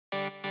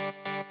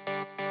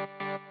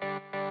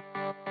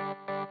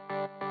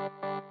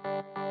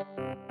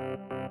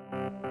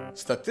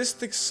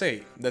Statistics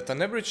say that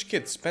an average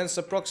kid spends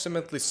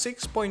approximately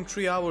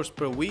 6.3 hours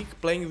per week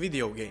playing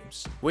video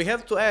games. We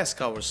have to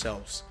ask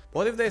ourselves,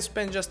 what if they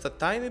spend just a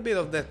tiny bit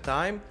of that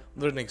time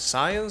learning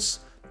science,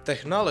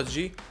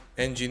 technology,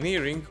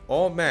 engineering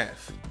or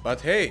math?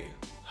 But hey,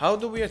 how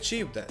do we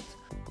achieve that?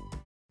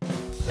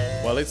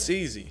 Well, it's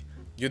easy.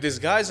 You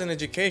disguise an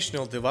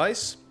educational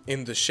device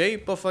in the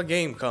shape of a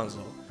game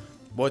console.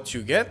 What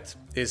you get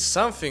is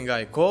something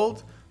I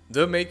called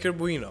the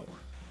MAKERbuino.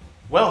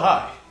 Well,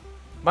 hi.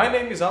 My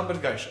name is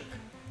Gaishak.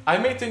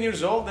 I'm 18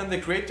 years old and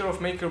the creator of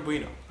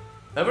MAKERbuino.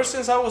 Ever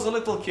since I was a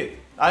little kid,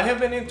 I have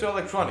been into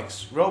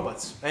electronics,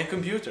 robots and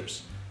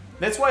computers.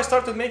 That's why I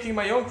started making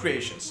my own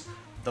creations.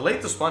 The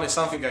latest one is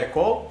something I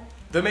call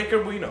the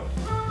MAKERbuino.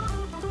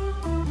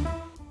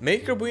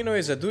 MAKERbuino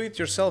is a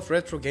do-it-yourself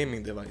retro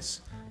gaming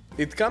device.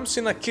 It comes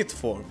in a kit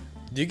form.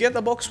 You get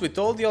a box with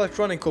all the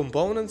electronic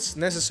components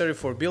necessary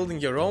for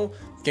building your own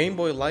Game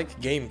Boy-like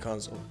game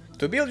console.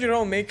 To build your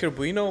own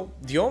MAKERbuino,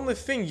 the only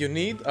thing you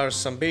need are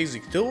some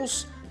basic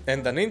tools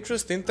and an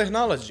interest in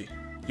technology.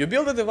 You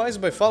build the device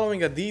by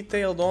following a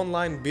detailed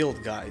online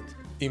build guide.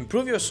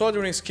 Improve your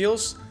soldering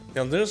skills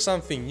and learn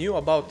something new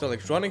about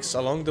electronics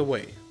along the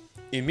way.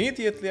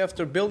 Immediately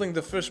after building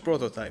the first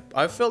prototype,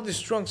 I felt this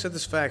strong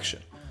satisfaction.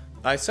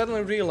 I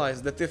suddenly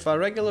realized that if a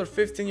regular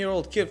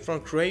 15-year-old kid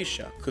from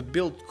Croatia could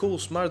build cool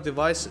smart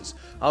devices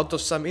out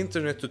of some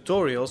internet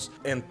tutorials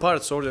and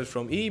parts ordered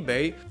from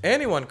eBay,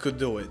 anyone could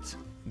do it.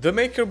 The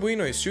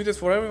MAKERbuino is suited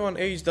for everyone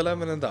aged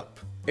 11 and up.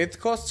 It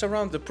costs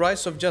around the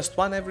price of just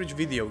one average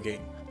video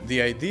game.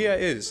 The idea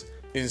is,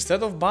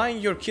 instead of buying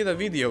your kid a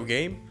video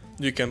game,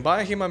 you can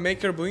buy him a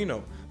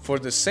MAKERbuino for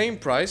the same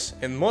price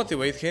and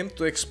motivate him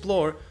to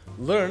explore,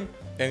 learn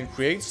and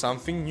create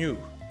something new.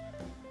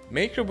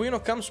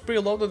 MAKERbuino comes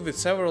preloaded with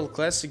several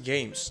classic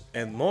games,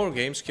 and more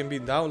games can be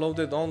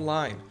downloaded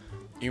online.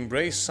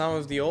 Embrace some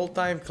of the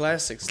all-time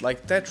classics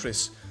like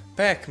Tetris,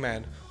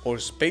 Pac-Man or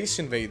Space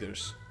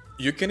Invaders.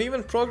 You can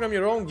even program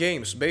your own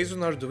games based on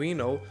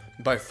Arduino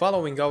by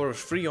following our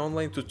free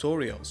online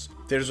tutorials.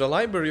 There's a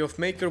library of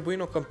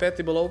MAKERbuino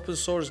compatible open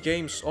source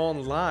games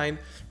online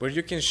where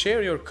you can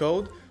share your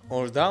code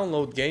or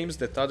download games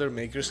that other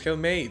makers have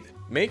made.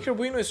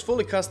 MAKERbuino is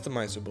fully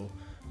customizable.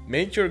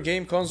 Make your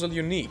game console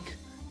unique.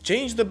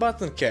 Change the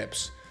button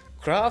caps,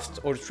 craft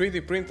or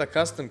 3D print a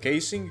custom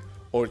casing,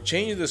 or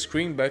change the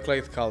screen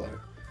backlight color.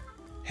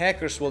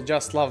 Hackers will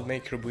just love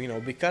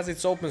MAKERbuino because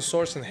it's open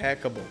source and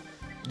hackable.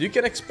 You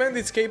can expand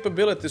its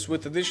capabilities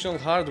with additional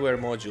hardware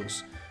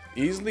modules.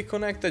 Easily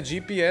connect a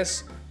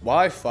GPS,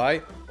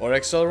 Wi-Fi or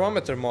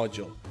accelerometer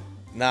module.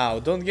 Now,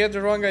 don't get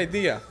the wrong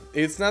idea,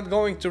 it's not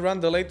going to run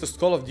the latest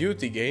Call of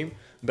Duty game,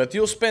 but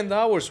you'll spend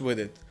hours with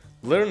it,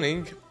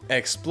 learning,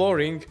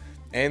 exploring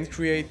and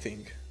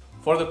creating.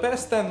 For the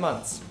past 10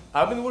 months,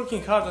 I've been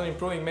working hard on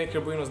improving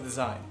MAKERbuino's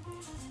design,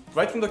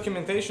 writing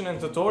documentation and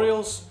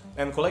tutorials,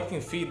 and collecting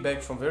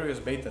feedback from various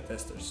beta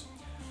testers.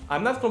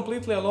 I'm not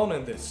completely alone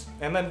in this,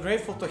 and I'm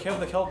grateful to have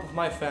the help of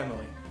my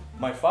family,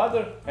 my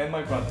father and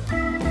my brother.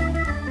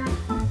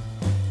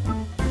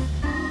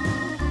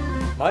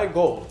 My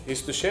goal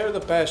is to share the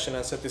passion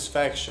and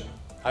satisfaction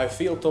I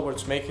feel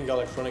towards making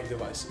electronic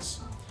devices.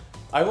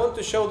 I want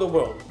to show the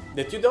world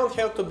that you don't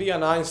have to be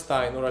an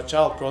Einstein or a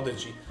child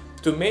prodigy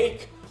to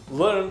make,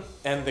 learn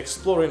and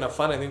explore in a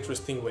fun and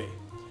interesting way.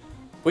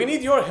 We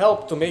need your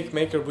help to make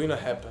MAKERbuino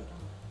happen.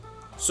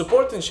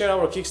 Support and share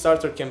our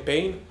Kickstarter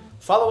campaign,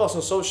 follow us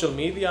on social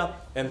media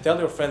and tell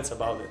your friends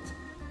about it.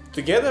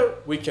 Together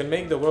we can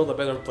make the world a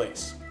better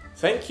place.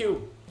 Thank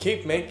you,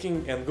 keep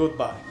making and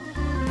goodbye.